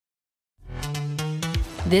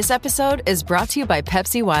This episode is brought to you by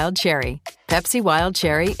Pepsi Wild Cherry. Pepsi Wild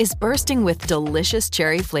Cherry is bursting with delicious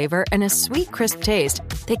cherry flavor and a sweet, crisp taste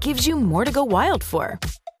that gives you more to go wild for.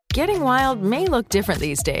 Getting wild may look different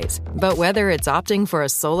these days, but whether it's opting for a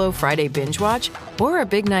solo Friday binge watch or a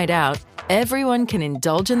big night out, everyone can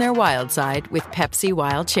indulge in their wild side with Pepsi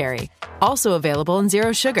Wild Cherry. Also available in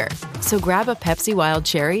Zero Sugar. So grab a Pepsi Wild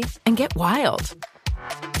Cherry and get wild.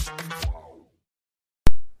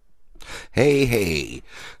 Hey,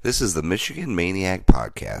 this is the Michigan Maniac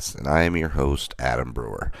Podcast, and I am your host, Adam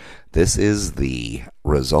Brewer. This is the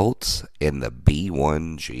results in the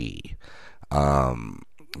B1G.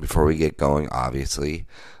 Before we get going, obviously,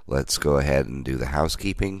 let's go ahead and do the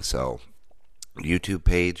housekeeping. So, YouTube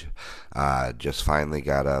page, just finally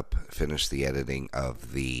got up, finished the editing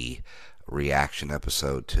of the reaction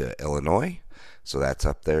episode to Illinois. So that's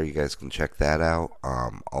up there. You guys can check that out.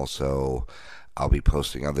 Also, I'll be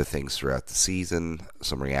posting other things throughout the season,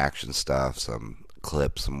 some reaction stuff, some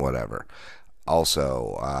clips, some whatever.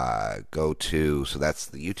 Also, so that's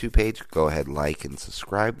the YouTube page. Go ahead, like and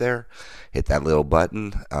subscribe there. Hit that little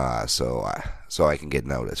button, so I can get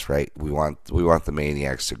noticed. Right? We want the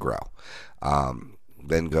Maniacs to grow.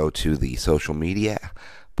 Then go to the social media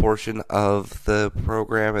portion of the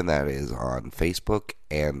program, and that is on Facebook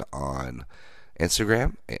and on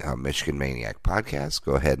Instagram, Michigan Maniac Podcast.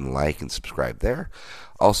 Go ahead and like and subscribe there.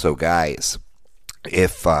 Also, guys,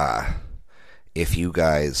 if you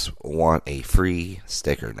guys want a free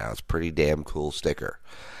sticker, now it's a pretty damn cool sticker.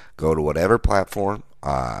 Go to whatever platform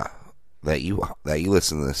that you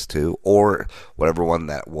listen to this to, or whatever one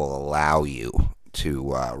that will allow you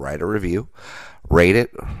to write a review. Rate it,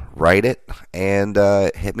 write it, and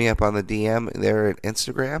hit me up on the DM there at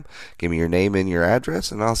Instagram. Give me your name and your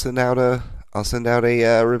address, and I'll send out a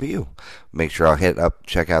review. Make sure I'll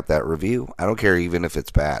check out that review. I don't care even if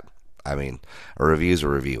it's bad. I mean, a review's a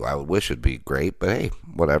review. I would wish it'd be great, but hey,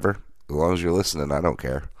 whatever. As long as you're listening, I don't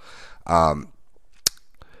care.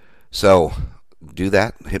 So do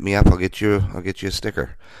that. Hit me up. I'll get you a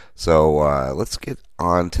sticker. So let's get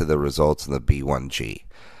on to the results in the B1G.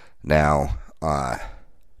 Now, it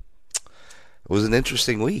was an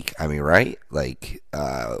interesting week. I mean, right? Like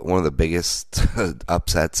one of the biggest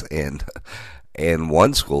upsets in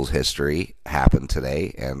one school's history happened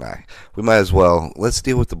today, and we might as well, let's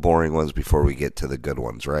deal with the boring ones before we get to the good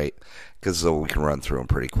ones, right? Because we can run through them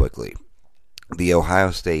pretty quickly. The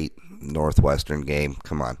Ohio State Northwestern game,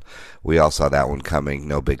 come on, we all saw that one coming.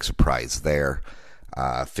 No big surprise there.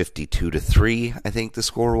 52-3, I think the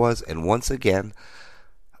score was, and once again,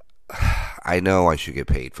 I know I should get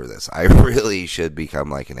paid for this. I really should become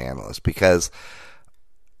like an analyst, because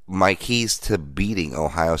my keys to beating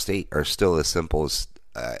Ohio State are still as simple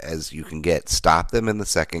as you can get. Stop them in the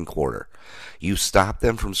second quarter. You stop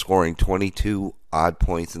them from scoring 22 odd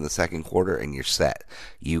points in the second quarter, and you're set.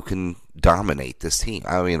 You can dominate this team.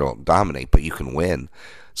 I mean, don't dominate, but you can win.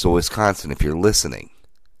 So Wisconsin, if you're listening,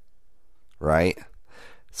 right,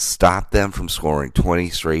 stop them from scoring 20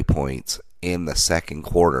 straight points in the second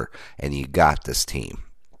quarter, and you got this team.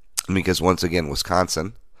 Because once again,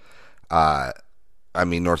 Wisconsin,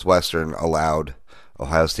 Northwestern allowed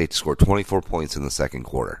Ohio State to score 24 points in the second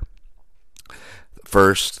quarter.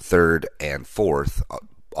 First, third, and fourth,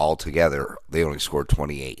 all together, they only scored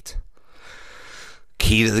 28.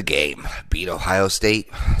 Key to the game, beat Ohio State,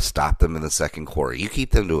 stop them in the second quarter. You keep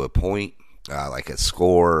them to a point, like a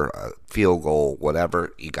score, a field goal,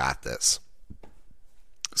 whatever, you got this.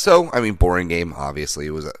 So, boring game, obviously.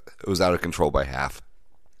 It was out of control by half.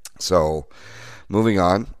 So, moving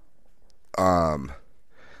on.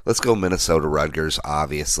 Let's go Minnesota Rutgers,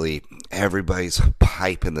 obviously. Everybody's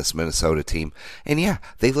hyping this Minnesota team. And yeah,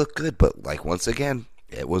 they look good, but once again,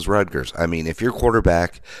 it was Rutgers. If your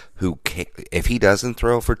quarterback, if he doesn't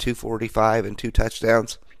throw for 245 and 2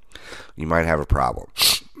 touchdowns, you might have a problem.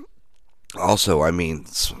 Also,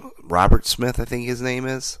 Robert Smith, I think his name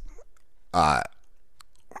is. I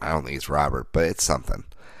don't think it's Robert, but it's something.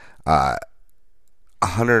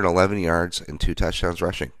 111 yards and 2 touchdowns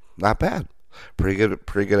rushing. Not bad. Pretty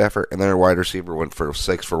good effort. And then our wide receiver went for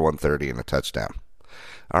 6 for 130 and a touchdown.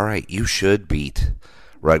 All right, you should beat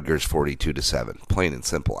Rutgers 42-7. Plain and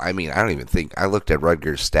simple. I don't even think I looked at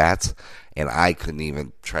Rutgers stats, and I couldn't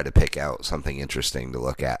even try to pick out something interesting to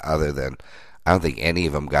look at other than I don't think any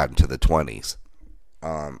of them got into the 20s.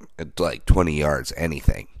 20 yards,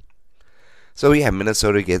 anything. So yeah,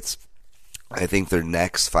 Minnesota gets, I think their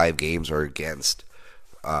next 5 games are against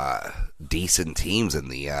decent teams in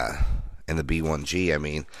the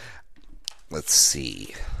B1G. Let's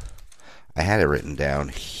see. I had it written down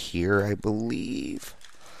here, I believe.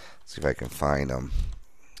 Let's see if I can find them.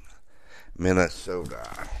 Minnesota.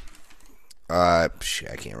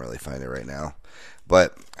 Shit, I can't really find it right now.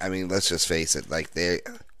 But, I mean, let's just face it. Like, dang,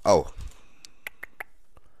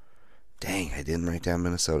 I didn't write down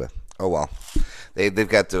Minnesota. Oh, well. They've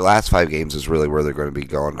got their last 5 games is really where they're going to be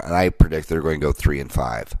going. And I predict they're going to go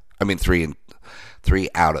 3-5. I mean, 3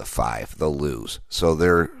 out of 5. They'll lose.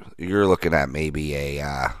 So you're looking at maybe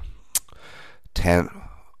a 10.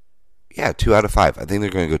 Yeah, 2 out of 5. I think they're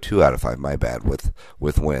going to go 2 out of 5. My bad with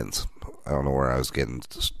wins. I don't know where I was getting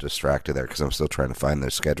distracted there because I'm still trying to find their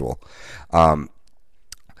schedule.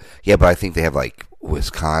 Yeah, but I think they have like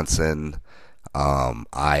Wisconsin,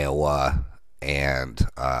 Iowa, and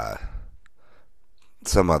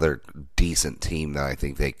some other decent team that I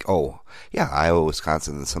think they. Oh, yeah, Iowa,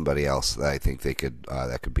 Wisconsin, and somebody else that I think they could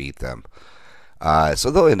that could beat them.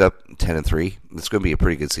 So they'll end up 10-3. It's going to be a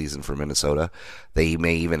pretty good season for Minnesota. They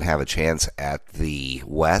may even have a chance at the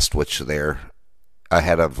West, which they're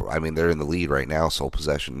ahead of. I mean, they're in the lead right now, sole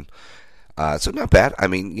possession. So not bad. I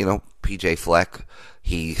mean, PJ Fleck,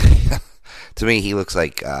 he to me he looks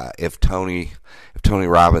like if Tony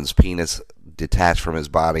Robbins' penis detached from his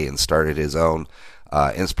body and started his own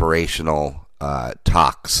inspirational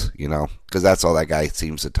talks, because that's all that guy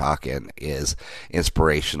seems to talk in is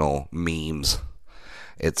inspirational memes.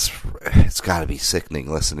 It's got to be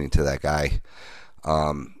sickening listening to that guy.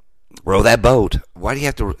 Row that boat. Why do you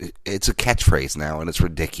have to? It's a catchphrase now, and it's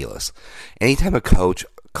ridiculous. Anytime a coach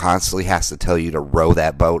constantly has to tell you to row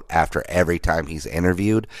that boat after every time he's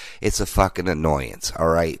interviewed, it's a fucking annoyance, all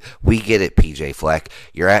right? We get it, PJ Fleck.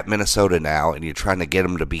 You're at Minnesota now, and you're trying to get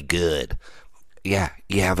them to be good. Yeah,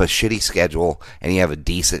 you have a shitty schedule, and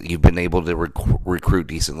you've been able to recruit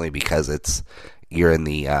decently because you're in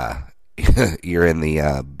the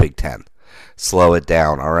Big Ten. Slow it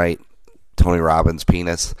down, all right? Tony Robbins'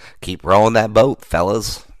 penis. Keep rowing that boat,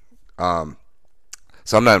 fellas.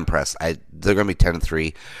 So I'm not impressed. They're going to be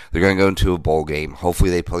 10-3. They're going to go into a bowl game. Hopefully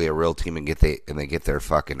they play a real team and they get their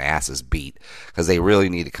fucking asses beat because they really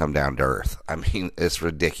need to come down to earth. I mean, it's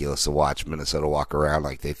ridiculous to watch Minnesota walk around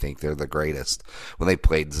like they think they're the greatest when they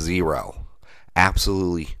played zero.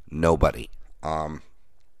 Absolutely nobody. So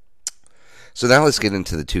now let's get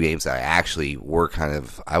into the 2 games that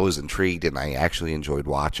I was intrigued and I actually enjoyed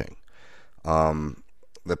watching.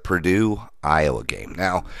 The Purdue-Iowa game.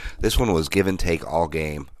 Now, this one was give and take all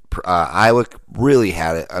game. Iowa really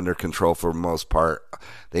had it under control for the most part.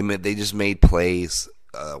 They just made plays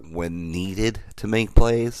when needed to make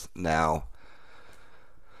plays. Now,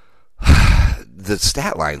 the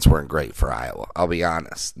stat lines weren't great for Iowa, I'll be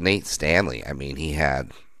honest. Nate Stanley, I mean, he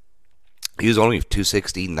was only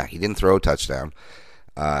 260. He didn't throw a touchdown.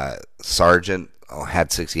 Sargent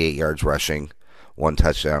had 68 yards rushing, 1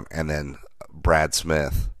 touchdown, and then Brad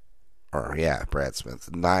Smith, 9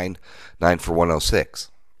 for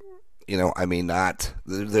 106. I mean,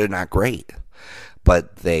 they're not great,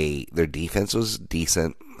 but their defense was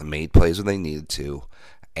decent, made plays when they needed to,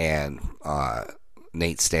 and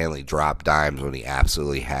Nate Stanley dropped dimes when he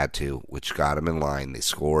absolutely had to, which got him in line. They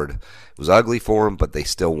scored. It was ugly for him, but they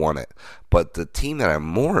still won it. But the team that I'm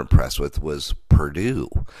more impressed with was Purdue.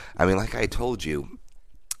 I mean, like I told you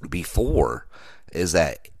before, is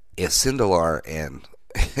that if Sindelar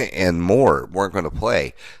and Moore weren't going to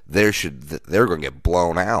play, they're going to get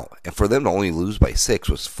blown out. And for them to only lose by 6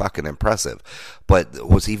 was fucking impressive. But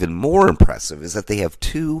what's even more impressive is that they have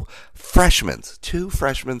 2 freshmen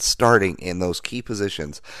starting in those key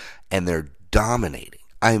positions, and they're dominating.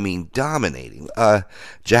 I mean, dominating.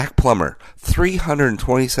 Jack Plummer,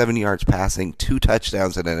 327 yards passing, 2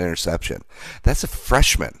 touchdowns and an interception. That's a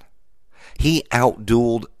freshman. He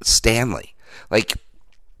outdueled Stanley. Like,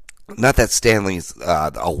 not that Stanley's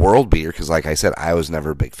a world beater, because like I said, I was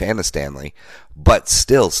never a big fan of Stanley, but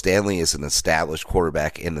still, Stanley is an established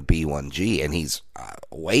quarterback in the B1G, and he's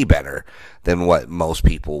way better than what most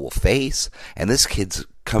people will face. And this kid's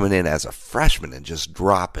coming in as a freshman and just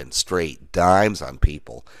dropping straight dimes on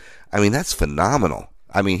people. I mean, that's phenomenal.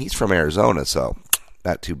 I mean, he's from Arizona, so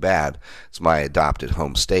not too bad. It's my adopted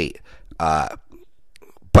home state. But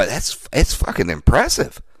it's fucking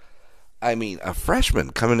impressive. I mean, a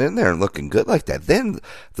freshman coming in there and looking good like that. Then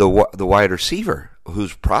the wide receiver,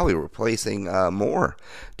 who's probably replacing Moore,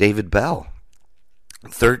 David Bell,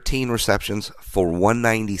 13 receptions for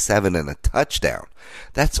 197 and a touchdown.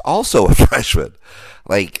 That's also a freshman.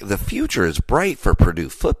 Like, the future is bright for Purdue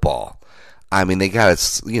football. I mean, they got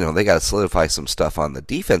to solidify some stuff on the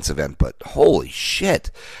defensive end, but holy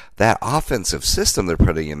shit, that offensive system they're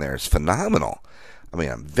putting in there is phenomenal. I mean,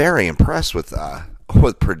 I'm very impressed with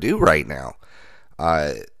Purdue right now.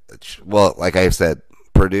 Well, like I said,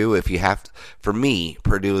 Purdue, if you have to, for me,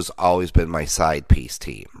 Purdue has always been my side piece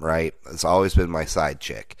team, right? It's always been my side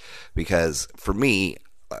chick. Because for me,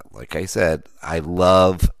 like I said, I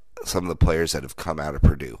love some of the players that have come out of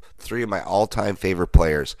Purdue. 3 of my all-time favorite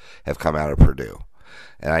players have come out of Purdue.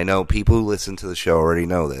 And I know people who listen to the show already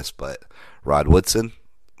know this, but Rod Woodson,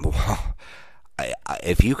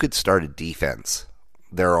 if you could start a defense,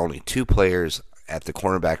 there are only 2 players at the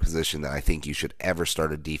cornerback position that I think you should ever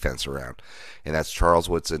start a defense around. And that's Charles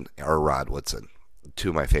Woodson or Rod Woodson. 2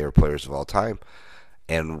 of my favorite players of all time.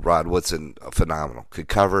 And Rod Woodson, phenomenal. Could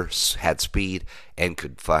cover, had speed, and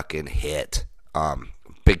could fucking hit.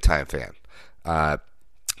 Big time fan.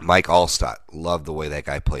 Mike Allstott, loved the way that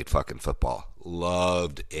guy played fucking football.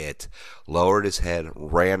 Loved it. Lowered his head,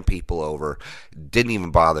 ran people over, didn't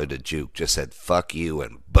even bother to juke, just said fuck you,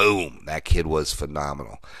 and boom, that kid was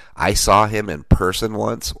phenomenal. I saw him in person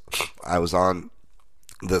once. I was on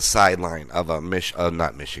the sideline of a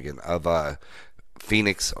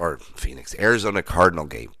Arizona Cardinal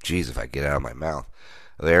game. Jeez, if I get it out of my mouth.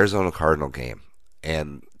 The Arizona Cardinal game.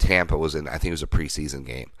 And Tampa was in, I think it was a preseason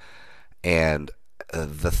game. And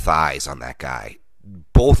the thighs on that guy,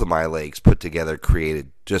 both of my legs put together it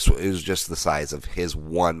was just the size of his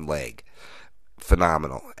one leg.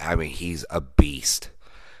 Phenomenal. I mean, he's a beast.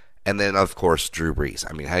 And then, of course, Drew Brees.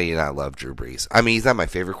 I mean, how do you not love Drew Brees? I mean, he's not my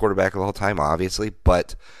favorite quarterback of all time, obviously,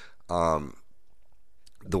 but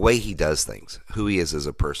the way he does things, who he is as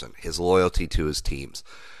a person, his loyalty to his teams,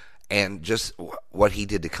 and just what he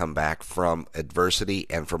did to come back from adversity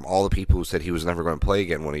and from all the people who said he was never going to play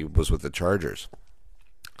again when he was with the Chargers.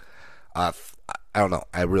 I don't know.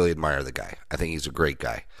 I really admire the guy. I think he's a great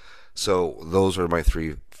guy. So those are my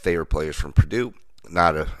 3 favorite players from Purdue.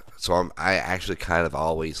 I actually kind of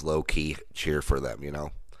always low-key cheer for them, you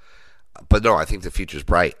know. But no, I think the future's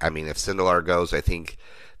bright. I mean, if Sindelar goes, I think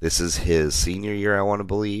this is his senior year, I want to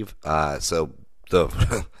believe. So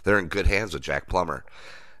they're in good hands with Jack Plummer.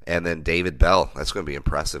 And then David Bell, that's going to be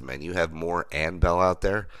impressive, man. You have Moore and Bell out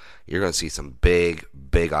there. You're going to see some big,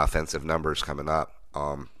 big offensive numbers coming up.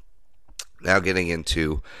 Now getting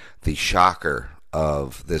into the shocker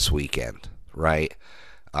of this weekend, right?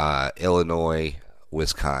 Illinois,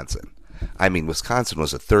 Wisconsin. I mean, Wisconsin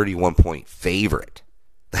was a 31-point favorite.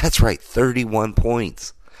 That's right, 31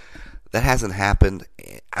 points. That hasn't happened,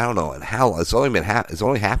 I don't know, in how it's only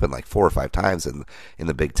happened like 4 or 5 times in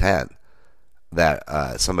the Big Ten that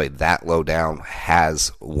somebody that low down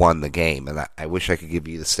has won the game. And I wish I could give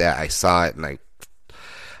you the stat. I saw it and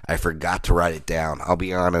I forgot to write it down. I'll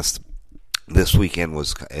be honest. This weekend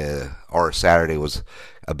or Saturday was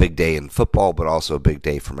a big day in football, but also a big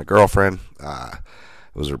day for my girlfriend. It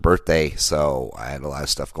was her birthday, so I had a lot of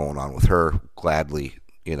stuff going on with her. Gladly,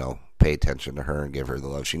 pay attention to her and give her the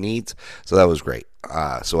love she needs. So that was great.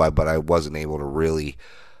 But I wasn't able to really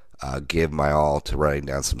give my all to writing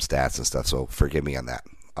down some stats and stuff, so forgive me on that.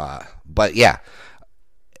 But yeah,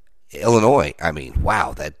 Illinois, I mean,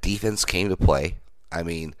 wow, that defense came to play. I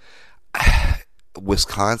mean,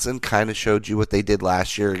 Wisconsin kind of showed you what they did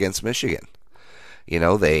last year against Michigan.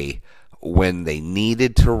 When they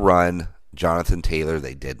needed to run Jonathan Taylor,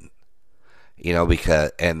 they didn't.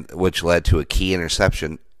 Which led to a key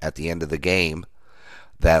interception at the end of the game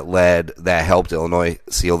that helped Illinois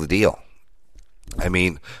seal the deal. I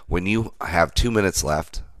mean, when you have 2 minutes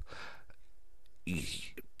left,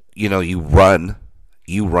 you run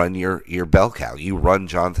your bell cow. You run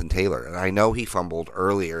Jonathan Taylor. And I know he fumbled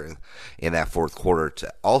earlier in that fourth quarter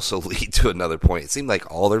to also lead to another point. It seemed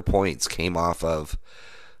like all their points came off of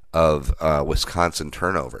Wisconsin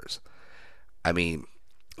turnovers. I mean,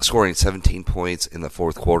 scoring 17 points in the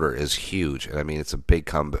fourth quarter is huge. And I mean, it's a big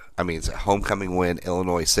comeback. I mean, it's a homecoming win,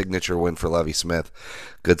 Illinois signature win for Lovie Smith.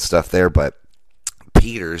 Good stuff there. But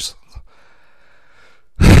Peters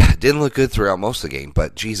didn't look good throughout most of the game,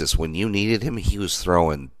 but Jesus, when you needed him, he was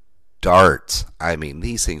throwing darts. I mean,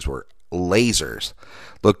 these things were lasers.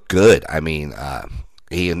 Looked good. I mean,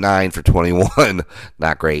 he had 9 for 21,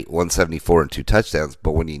 not great, 174 and 2 touchdowns,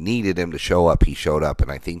 but when you needed him to show up, he showed up,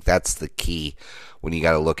 and I think that's the key when you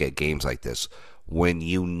got to look at games like this. When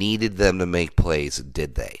you needed them to make plays,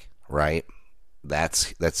 did they, right?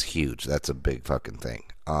 That's huge. That's a big fucking thing.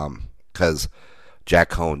 Because Jack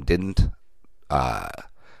Cohn didn't,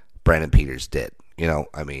 Brandon Peters did.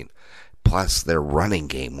 Plus their running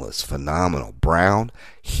game was phenomenal. Brown,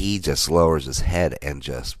 he just lowers his head and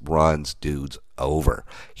just runs dudes over.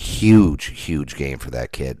 Huge game for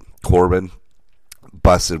that kid. Corbin,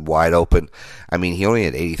 busted wide open. I mean, he only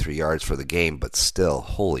had 83 yards for the game, but still,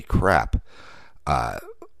 holy crap. A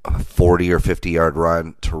 40 or 50-yard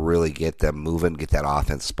run to really get them moving, get that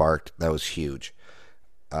offense sparked. That was huge.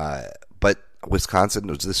 But Wisconsin,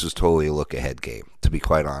 this was totally a look-ahead game, to be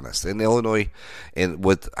quite honest. And Illinois,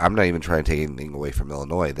 I'm not even trying to take anything away from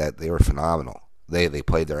Illinois, that they were phenomenal. They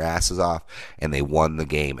played their asses off, and they won the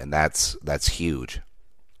game, and that's huge.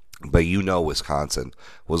 But Wisconsin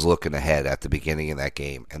was looking ahead at the beginning of that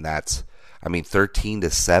game, and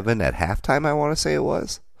 13-7 at halftime, I want to say it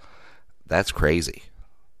was. That's crazy.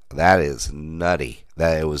 That is nutty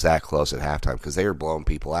that it was that close at halftime, because they were blowing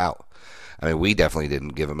people out. We definitely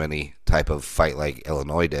didn't give them any type of fight like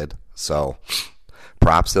Illinois did. So,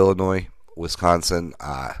 props to Illinois, Wisconsin.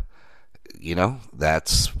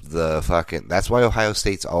 That's why Ohio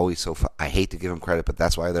State's always so. I hate to give them credit, but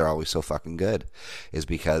that's why they're always so fucking good, is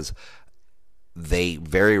because they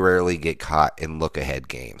very rarely get caught in look-ahead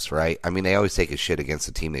games, right? They always take a shit against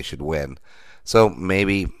the team they should win. So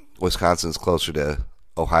maybe Wisconsin's closer to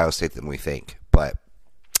Ohio State than we think, but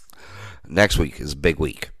next week is big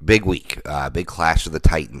week, big clash of the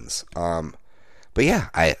Titans. But yeah,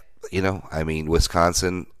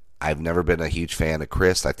 Wisconsin. I've never been a huge fan of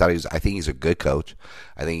Chris. I think he's a good coach.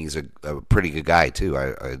 I think he's a pretty good guy too.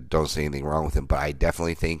 I don't see anything wrong with him, but I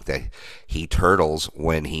definitely think that he turtles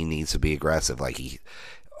when he needs to be aggressive,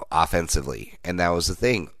 offensively. And that was the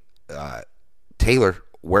thing. Taylor,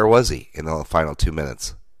 where was he in the final 2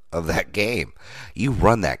 minutes of that game? You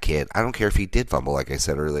run that kid. I don't care if he did fumble, like I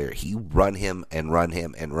said earlier. You run him and run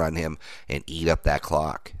him and run him and eat up that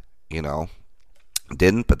clock.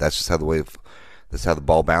 Didn't, but that's just how that's how the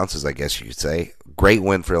ball bounces, I guess you could say. Great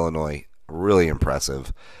win for Illinois. Really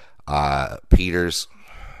impressive. Peters,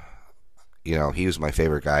 he was my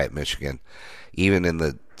favorite guy at Michigan. Even in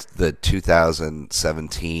the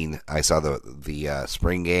 2017, I saw the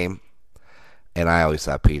spring game, and I always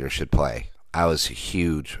thought Peters should play. I was a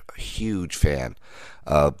huge fan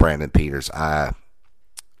of Brandon Peters.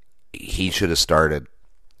 He should have started,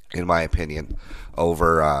 in my opinion,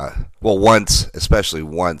 over, especially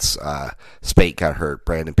once Spate got hurt.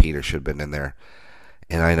 Brandon Peters should have been in there.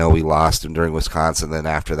 And I know we lost him during Wisconsin. Then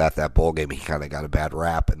after that bowl game, he kind of got a bad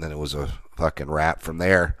rap, and then it was a fucking rap from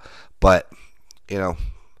there. But,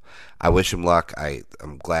 I wish him luck.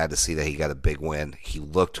 I'm glad to see that he got a big win. He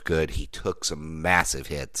looked good. He took some massive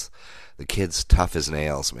hits. The kid's tough as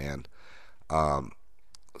nails, man.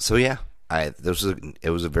 So yeah,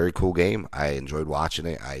 it was a very cool game. I enjoyed watching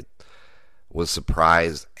it. I was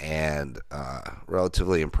surprised and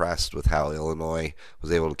relatively impressed with how Illinois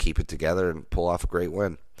was able to keep it together and pull off a great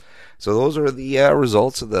win. So those are the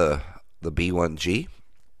results of the B1G.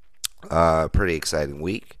 Pretty exciting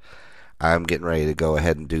week. I'm getting ready to go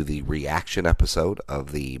ahead and do the reaction episode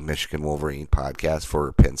of the Michigan Wolverine podcast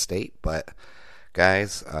for Penn State. But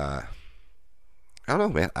guys, I don't know,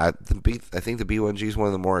 man. I think the B1G is one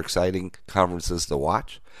of the more exciting conferences to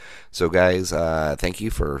watch. So, guys, thank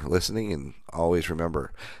you for listening, and always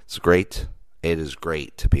remember, it is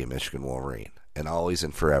great to be a Michigan Wolverine, and always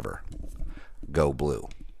and forever, go blue.